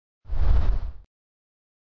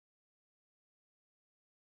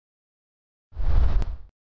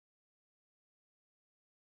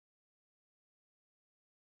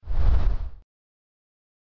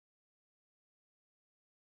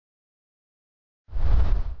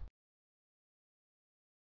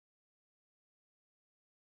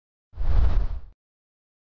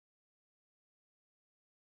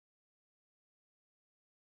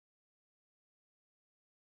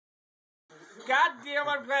goddamn,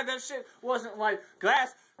 I'm glad that shit wasn't like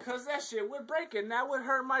glass, cause that shit would break and that would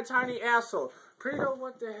hurt my tiny asshole. Prito,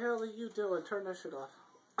 what the hell are you doing? Turn that shit off.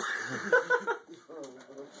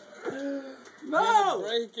 No!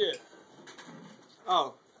 Break it.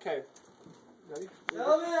 Oh, okay. Ready?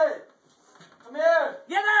 Gentlemen! Come here!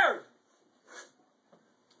 Get there!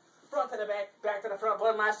 Front to the back to the front,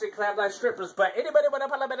 boy, my shit clap like strippers, but anybody wanna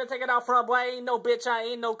pull, I better take it out front, boy, I ain't no bitch, I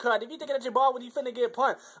ain't no cut. If you thinking that your ball when you finna get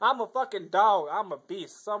punt, I'm a fucking dog, I'm a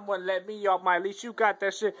beast. Someone let me off my leash, you got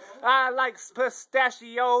that shit. I like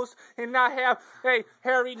pistachios, and I have a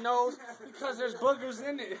hairy nose, because there's boogers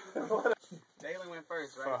in it. Dalen went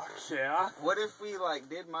first, right? Fuck yeah. What if we, like,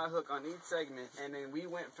 did my hook on each segment, and then we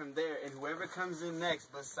went from there, and whoever comes in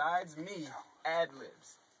next, besides me,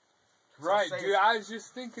 ad-libs? Right, dude, I was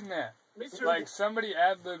just thinking that. Me too. Like, somebody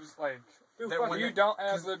ad-libs, like, you don't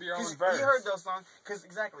ad-lib your own verse. You heard those songs, because,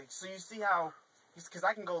 exactly, so you see how, because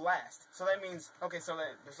I can go last. So that means, okay, so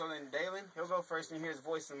then Dalen, he'll go first, and you hear his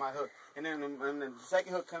voice in my hook. And then when the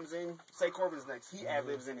second hook comes in, say Corbin's next, he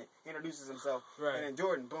ad-libs in it, introduces himself. Right. And then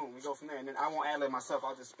Jordan, boom, we go from there. And then I won't ad-lib myself,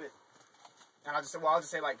 I'll just spit. And I'll just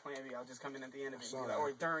say, like, Plan B. I'll just come in at the end of it. Like,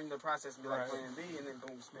 or during the process and be like, Plan B, and then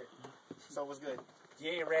boom, spit. So it was good. You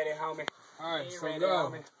ain't ready, homie. Alright, so ready, go.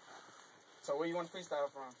 homie. So where you want to freestyle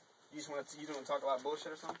from? You just want to talk about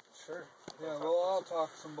bullshit or something? Sure. Yeah, well, I'll talk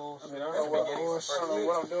some bullshit. I mean, I don't know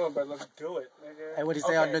what I'm doing, but let's do it, nigga. Hey, what do you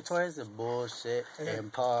say on Notorious? And bullshit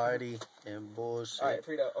and party and bullshit. Alright,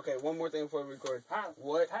 Frito. Okay, one more thing before we record.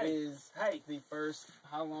 What is the first,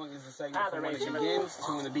 how long is the segment from when it begins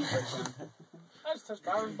to when the beat breaks down? I just touched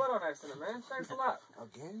Byron's butt on accident, man. Thanks a lot.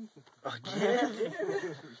 Again?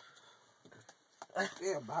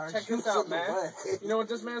 Yeah, Byron. Check this out, man. You know what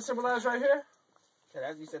this man symbolized right here? Okay,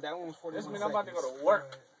 as you said, that one was 41 This seconds. means I'm about to go to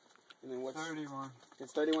work. And then what's 31.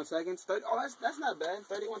 It's 31 seconds? Oh, that's not bad.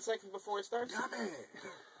 31 seconds before it starts? Damn it.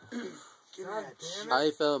 Give me that shit. How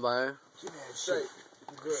you feeling, Byron? Give me that Straight.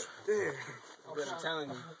 shit. Good. There. Good, I'm telling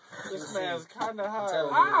you. This man's kind of high.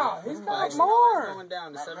 telling you. Ah, he's got Actually, more. It's going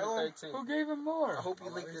down December 13th. Who gave him more? I hope you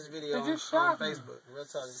link this video They on just shot him. Facebook. Real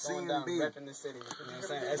talk. It's going down. Repping the city. You know what I'm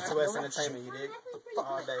saying? S2S Entertainment, you dig?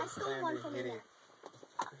 All day. Stand you dig?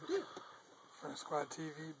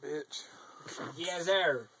 FSBtv, bitch. Yes,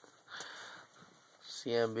 sir.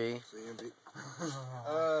 CMB. CMB.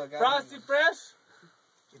 Frosty Fresh.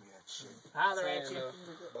 Give me that shit. Holler at you.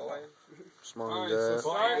 Boy. Smoking good.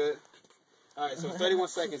 Good. Alright, so 31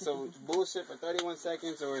 seconds. So bullshit for 31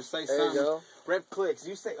 seconds or say There you something. go. Rep clicks.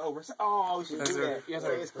 You say, we should do that. Yes, Say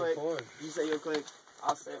sir. his click. You say your click.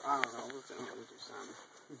 I'll say, I don't know. We'll do something.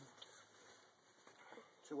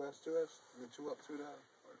 2S. You 2 up, 2 down.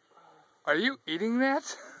 Are you eating that?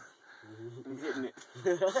 I'm hitting it.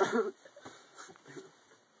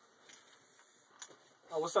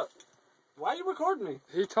 Oh, what's up? Why are you recording me?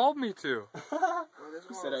 He told me to.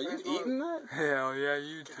 He said, are you eating that? Hell yeah,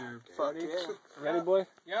 YouTube. Fuck yeah. Ready, boy?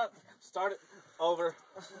 Yep. Start it. Over.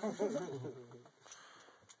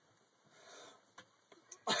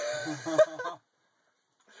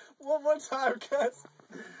 One more time, guys.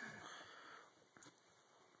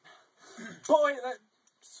 Boy, that...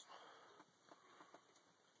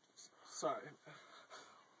 Sorry.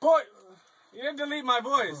 Boy, you didn't delete my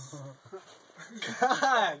voice.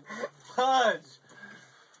 God, fudge.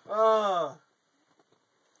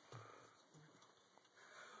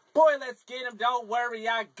 Boy, let's get him. Don't worry,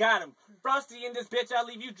 I got him. Frosty in this bitch, I'll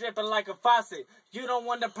leave you dripping like a faucet. You don't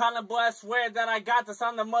want the problem, boy, I swear that I got this.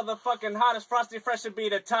 I'm the motherfucking hottest. Frosty Fresh should be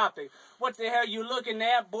the topic. What the hell you looking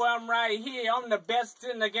at? Boy, I'm right here. I'm the best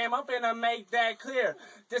in the game. I'm finna make that clear.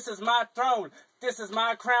 This is my throne. This is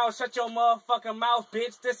my crown. Shut your motherfucking mouth,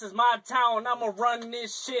 bitch. This is my town. I'ma run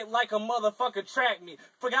this shit like a motherfucker track me.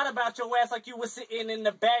 Forgot about your ass like you was sitting in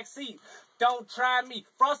the back seat. Don't try me.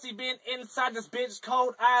 Frosty been inside this bitch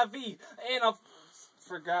called IV. And I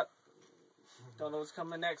forgot. Don't know what's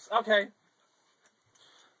coming next. Okay.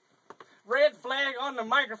 Red flag on the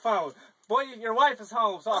microphone. Boy, your wife is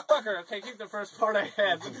home, so I'll fuck her. Okay, keep the first part I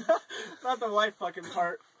had. Not the wife fucking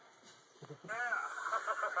part.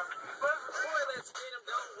 Let's get him,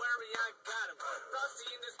 don't worry, I got him. Frosty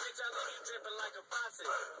in this bitch, I leave you dripping like a faucet.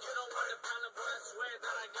 You don't want the problem, boy, I swear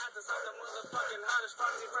that I got this. I'm the motherfucking hottest.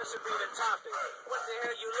 Frosty Fresh should be the topic. What the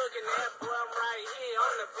hell you looking at, boy? I'm right here.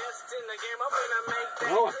 I'm the best in the game. I'm gonna make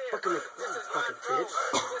that clear. This is my throne.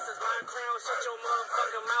 This is my crown. Shut your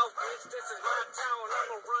motherfucking mouth, bitch. This is my town.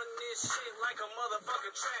 I'ma run this shit like a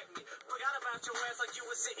motherfucking track me. Forgot about your ass like you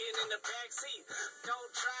was sitting in the back seat.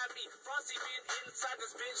 Don't try me. Frosty been inside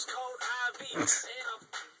this bitch called IV.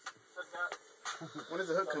 When does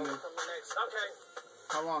the hook come in? Okay.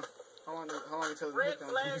 How long? How long until the Red hit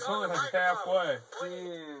comes? flag It's on only the like microphone. halfway.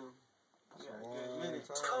 Damn. Yeah, a minute.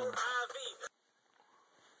 Code IV.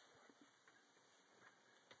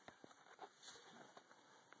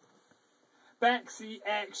 Backseat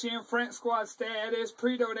action, front squad status,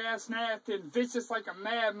 pre-doed ass nasty, vicious like a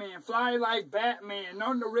madman, fly like Batman,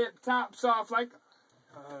 on the rip, tops off like.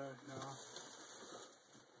 No.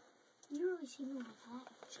 You really see me like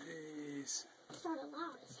that? Jeez. It's not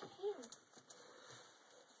allowed. It's here.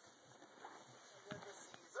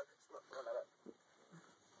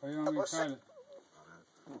 Are you on me trying it?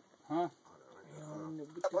 Huh?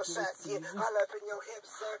 What's that? Yeah, all up in your hips,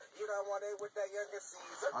 sir. You don't want it with that younger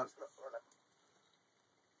Caesar.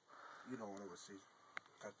 You don't want it with Caesar.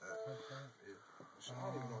 Cut that. Yeah. I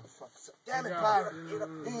don't even know what the fuck. Damn it, Pirate. You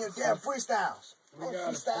your damn freestyles. We Oh, got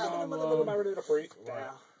a freestyle. small load.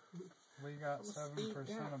 We got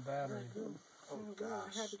 7% of battery. Oh,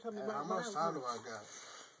 gosh. How much time do I got?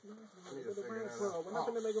 I need to figure that out. We're not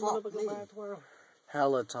gonna make a motherfucking bad twirl.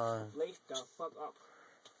 Hella time. Lace the fuck up.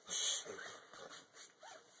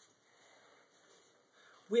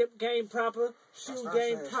 Whip game proper, shoe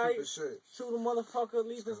game tight, shoot a motherfucker,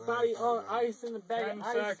 leave his body on ice in the bag 10 of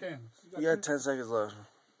ice. seconds. You got 10 seconds left.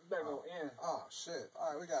 Better go in. Oh, shit.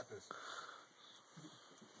 All right, we got this.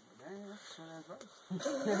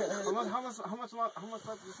 How much left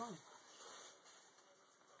of the song?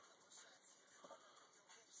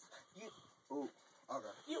 Ooh, okay.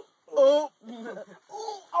 Oh,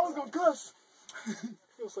 I was gonna cuss.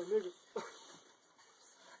 You'll say nigga.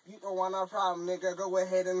 You don't want no problem, nigga. Go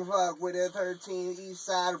ahead and fuck with it. 13 East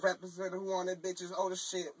Side representative who wanted bitches. Oh, the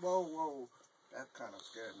shit. Whoa. That kind of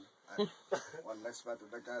scared me. I wasn't expecting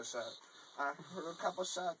that guy shot. I heard a couple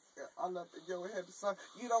shots all up in your hip, son.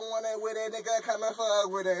 You don't want it with it, nigga. Come and fuck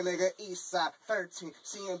with it, nigga. East Side 13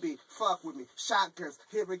 CMB. Fuck with me. Shotguns.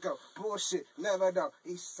 Here we go. Bullshit. Never know.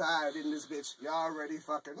 East Side in this bitch. Y'all already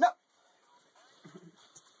fucking know.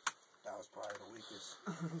 That was probably the weakest.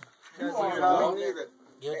 You are nigga.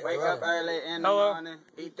 Wake up early in the morning,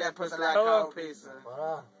 eat that pussy like cold pizza.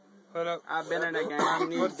 What up? I've been in the game, I'm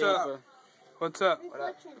knee What's deeper. up? What's up? What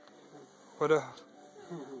up? What up?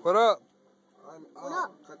 What up? What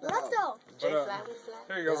up? Cut What that up, out. though? What up? We fly.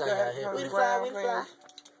 Here you go. This guy got hit We with fly. We fly.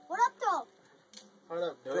 What up, though? Hold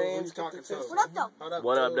up, dude. Who you talking to? What up, though? Hold up,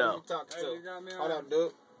 What dude. up, Who though? you talking Hey, you to? got me Hold on. up,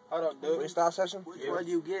 dude. Hold up, dude. Freestyle session? What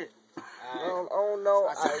do you get? I don't know.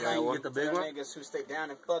 I say thank you Get the to big the one? niggas who stay down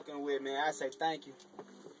and fucking with me. I say thank you.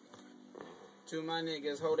 To my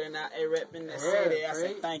niggas holding out a rep in the city, I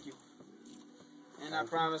say thank you. And I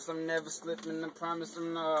promise I'm never slipping. I promise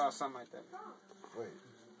I'm something like that. Wait.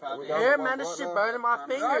 Probably. Yeah, man, this shit burning my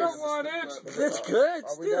fingers. I don't want it. It's good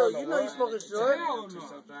still. You know you smoking short. Hell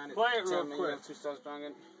no. Play it real quick. Too so strong.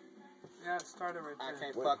 Yeah, it started right I there.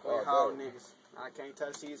 can't fuck with hoe niggas. I can't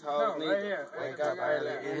touch these hoes No, neither. right here. Wake up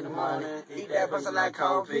early in the morning, eat that pussy like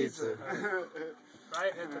cold pizza.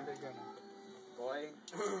 Right at the beginning.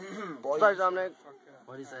 Boy. First time, nigga.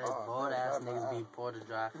 What he say? Bored ass niggas be poor to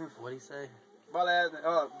dry. What he say? Bored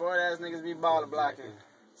ass niggas be baller blocking.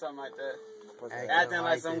 Something like that. Acting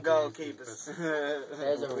like some goalkeepers.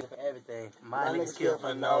 There's everything. My niggas kill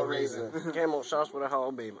for no reason. Camo sauce with a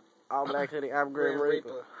whole beamer. All black hoodie, I'm Grim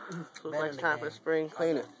Reaper. Looks like time for the spring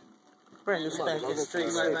cleaner. Brand new stank in the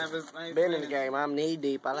streets. Been in the game, I'm knee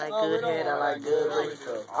deep. I like good head, I like good reef.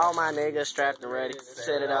 All my niggas strapped and ready.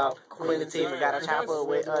 Set it off. Queen Latifah got a chopper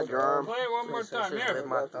with a drum. Play it one more time. Here. With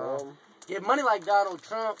my thumb. Get money like Donald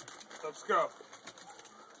Trump. Let's go.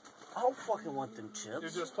 I don't fucking want them You're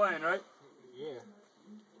chips. just playing, right?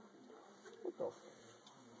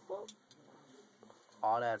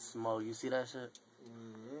 All that smoke. You see that shit?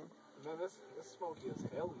 Man, this smoky as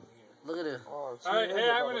hell in here. Look at it. Alright, hey,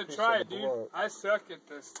 I'm gonna try it, dude. I suck at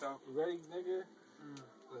this stuff. You ready, nigga?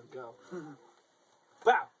 Let's go.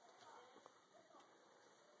 Bow!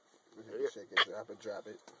 Shake it, drop it, drop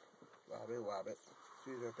it. Wob it.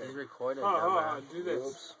 He's recording. Oh, do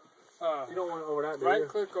this. You don't want it over that, do Right you?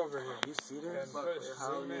 click over here. You see And this? push.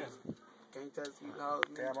 Zoom in. Can't touch these hoes.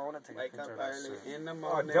 Damn, I want to take a Wake picture up of that early shit. in the Oh,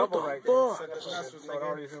 morning. double right there. Suck the nostrils, So it nigga.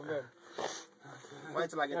 already zoomed in. Wait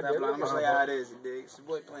till I get that block. I'm gonna show you how it is, you dig? It's your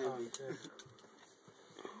boy playing me. Did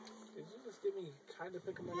you just give me kind of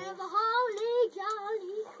pick of my nose? Have a holly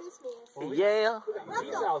jolly Christmas. Yeah.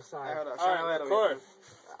 He's outside. Hold up, Alright, show me record.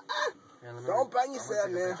 Yeah, let me- Don't bang I'm yourself, gonna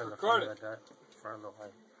take a man. picture of the Record front it. of that front of the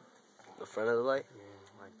light. The front of the light?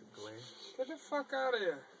 Yeah, like the glare. Get the fuck out of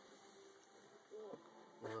here.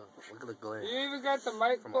 Look at the glare. You even got the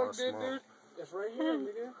mic From all plugged the in, smoke. dude? It's right here,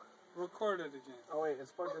 nigga. Record it again. Oh wait,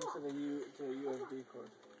 it's plugged into the USB cord.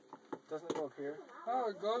 Doesn't it go up here? Oh,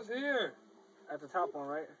 it goes here. At the top one,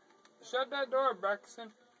 right? Shut that door, Braxton.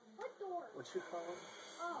 What door? What you call it?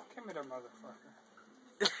 Oh. Give me the motherfucker.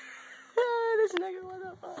 This nigga, what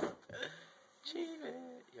the fuck?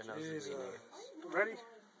 Cheating. Your nose is green, nigga. Ready?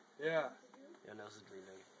 Yeah. Your nose is green,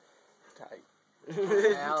 nigga. Tight.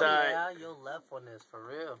 Hell yeah, your left one is for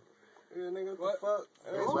real. Yeah, nigga, what the fuck?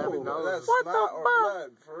 His left nose. That's What snot the or fuck?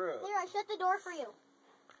 blood, for real. Here, I shut the door for you.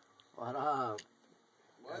 What up?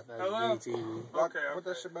 Hello? FSBtv. Okay, put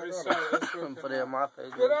that shit back on. Sorry, let's go. Put it in my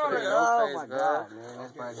face. Get out Put of it in here. your Oh face, my girl. God, man.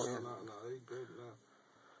 That's my No, shit. he good now.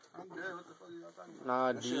 I'm good. What the fuck are y'all talking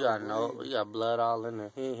about? Nah, you got no. You got blood all in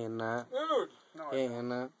there. He ain't hitting that. Dude. He ain't hitting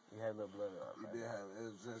that. You had a little blood up. You did have it. It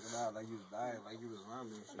was drinking out like you was dying, like you was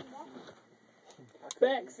zombie and shit.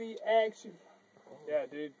 Backseat action. Yeah,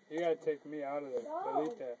 dude. You gotta take me out of there.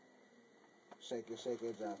 Delete that. Shake it,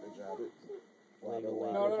 drop it.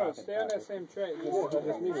 No. Stay on that same track. Just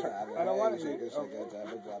mute it. I don't want to shake mute it, it.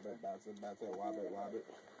 drop it, bounce it, wob it.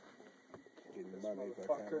 Getting the money for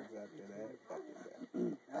Fucker. cameras after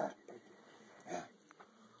that.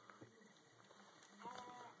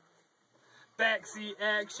 Backseat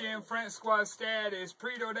action, front squad status,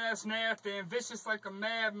 Preto that's nasty and vicious like a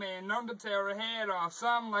madman, known to tear a head off,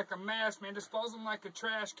 some like a mask man, dispose them like a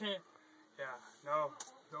trash can. Yeah, no,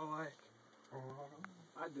 don't like.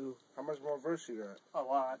 I do. How much more verse you got? A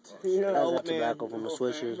lot. Yeah, I got tobacco from the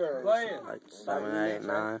swishers. Play it. Like 7, 8,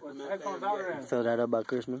 9. Headphones out there. Fill that up by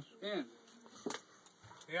Christmas. In.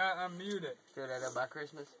 Yeah, I'm muted. Fill that up by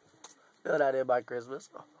Christmas. Fill that in by Christmas.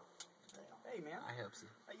 Hey, man. I helps you.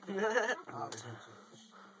 How you doing?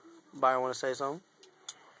 Byron, want to say something?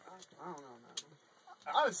 I don't know,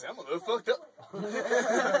 man. Honestly, I'm a little fucked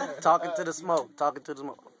up. Talking to the smoke.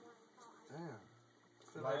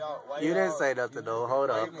 Why You didn't say nothing though. Hold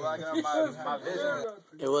why up. you blocking out my vision?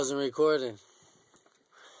 It wasn't recording.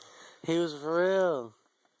 He was for real.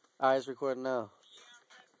 Alright, it's recording now.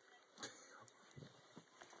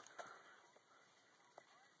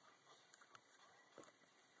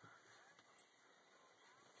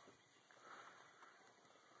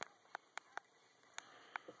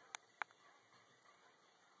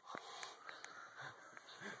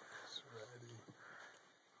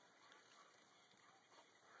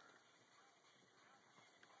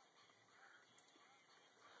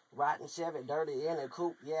 Rotten Chevy, dirty in the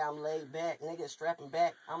coupe. Yeah, I'm laid back. Niggas strapping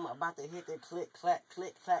back. I'm about to hit the click, clack,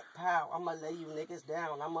 pow. I'ma lay you niggas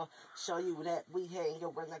down. I'ma show you that we hang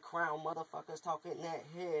you in the crown. Motherfuckers talking that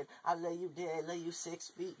head. I lay you dead, lay you 6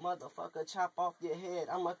 feet. Motherfucker, chop off your head.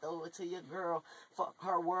 I'ma throw it to your girl. Fuck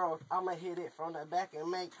her world. I'ma hit it from the back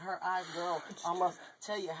and make her eyes grow. I'ma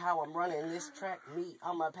tell you how I'm running this track meet.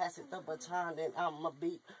 I'ma pass it the baton and I'ma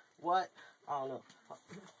beat. What? I don't know.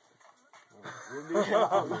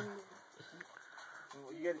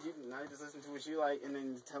 Now you just listen to what you like and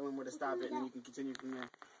then tell them where to stop it and you can continue from there.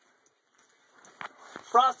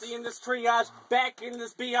 Frosty in this triage, back in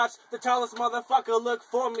this biatch. The tallest motherfucker look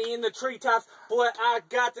for me in the treetops. Boy, I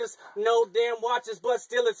got this, no damn watches, but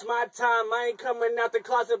still it's my time. I ain't coming out the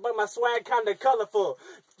closet, but my swag kinda colorful.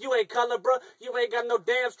 You ain't color, bro. You ain't got no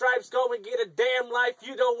damn stripes. Go and get a damn life.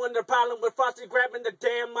 You don't want the problem with Frosty grabbing the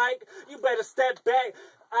damn mic. You better step back.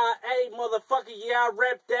 Hey, motherfucker, yeah, I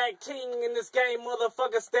rep that king in this game,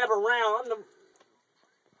 motherfucker, step around. I'm the...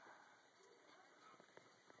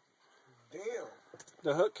 Damn.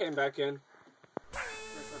 The hook came back in.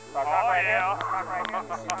 Oh, yeah.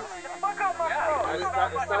 It's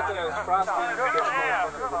not that it's Frosty.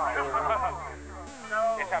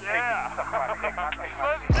 Yeah.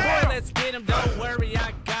 Boy, let's get him.